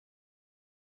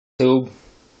YouTube.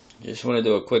 Just want to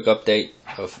do a quick update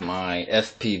of my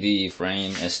FPV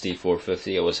frame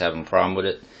SD450. I was having a problem with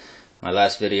it. My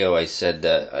last video I said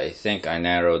that I think I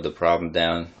narrowed the problem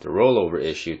down, the rollover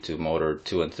issue, to motor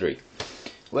 2 and 3.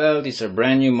 Well, these are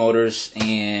brand new motors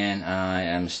and I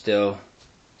am still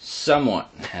somewhat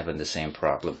having the same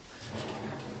problem.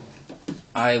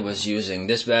 I was using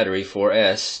this battery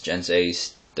 4S Gen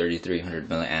A's 3300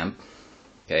 milliamp,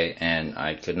 okay, and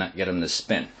I could not get them to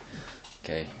spin.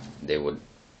 Okay, they would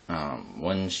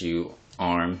once you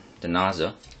arm the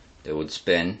NAZA, they would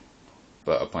spin,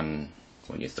 but when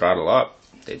you throttle up,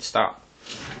 they'd stop.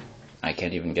 I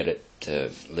can't even get it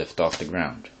to lift off the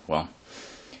ground. Well,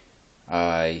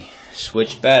 I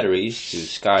switched batteries to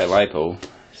Sky Lipo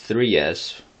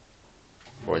 3S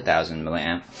 4000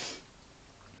 milliamp,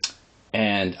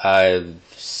 and I've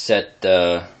set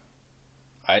the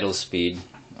idle speed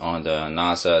on the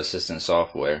NASA assistant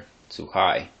software to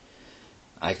high.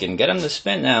 I can get them to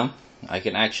spin now. I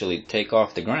can actually take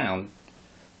off the ground,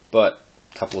 but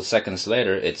a couple of seconds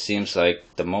later it seems like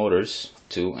the motors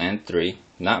 2 and 3,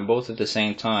 not both at the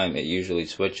same time, it usually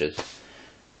switches.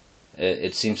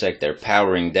 It seems like they're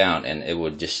powering down, and it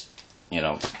would just,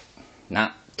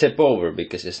 not tip over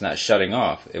because it's not shutting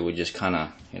off. It would just kind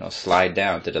of, slide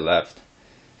down to the left.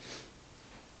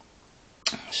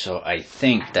 So I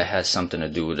think that has something to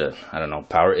do with a,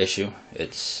 power issue.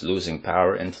 It's losing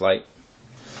power in flight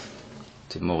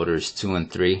to motors 2 and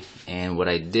 3. And what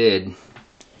I did,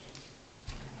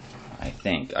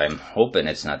 I'm hoping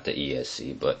it's not the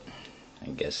ESC, but I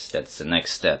guess that's the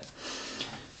next step.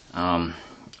 On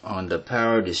the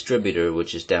power distributor,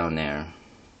 which is down there,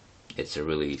 it's a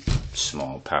really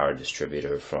small power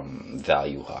distributor from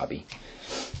Value Hobby.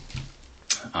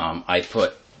 I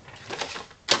put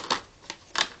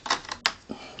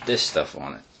this stuff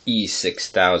on it,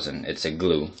 E6000. It's a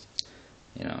glue,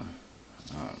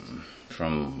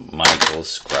 from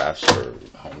Michael's Crafts or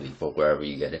Home Depot, wherever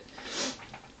you get it,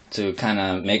 to kind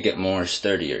of make it more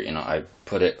sturdier. I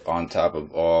put it on top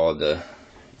of all the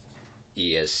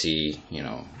ESC,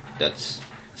 that's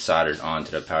soldered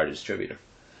onto the power distributor,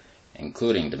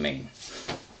 including the main.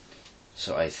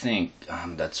 So I think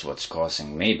that's what's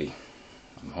causing, maybe,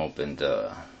 I'm hoping,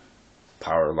 the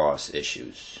power loss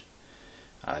issues.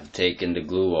 I've taken the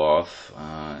glue off,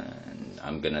 and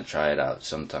I'm gonna try it out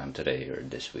sometime today or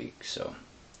this week, so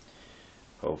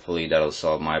hopefully that'll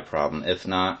solve my problem. If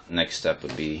not, next step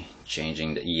would be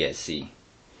changing the ESC.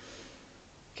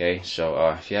 Okay,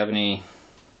 so if you have any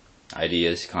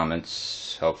ideas,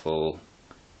 comments, helpful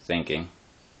thinking,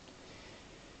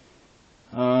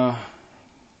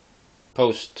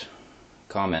 post,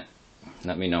 comment,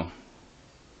 let me know.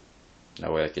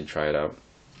 That way I can try it out.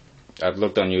 I've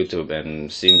looked on YouTube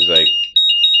and seems like,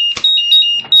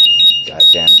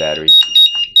 goddamn battery,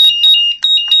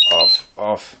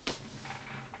 off.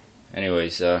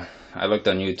 Anyways, I looked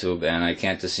on YouTube and I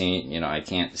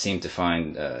can't seem to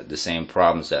find the same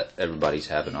problems that everybody's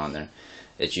having on there.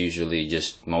 It's usually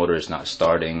just motors not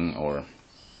starting, or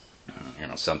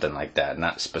something like that,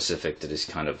 not specific to this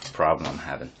kind of problem I'm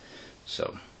having.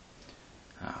 So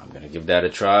I'm gonna give that a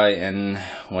try, and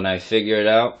when I figure it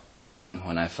out,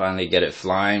 when I finally get it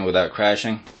flying without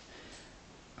crashing,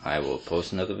 I will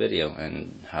post another video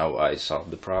and how I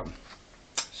solved the problem.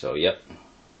 So yep,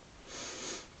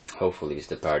 hopefully it's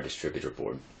the power distributor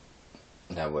board.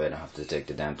 That way I don't have to take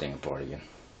the damn thing apart again.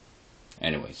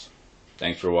 Anyways,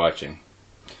 thanks for watching.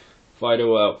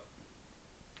 Fido out,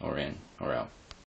 or in, or out.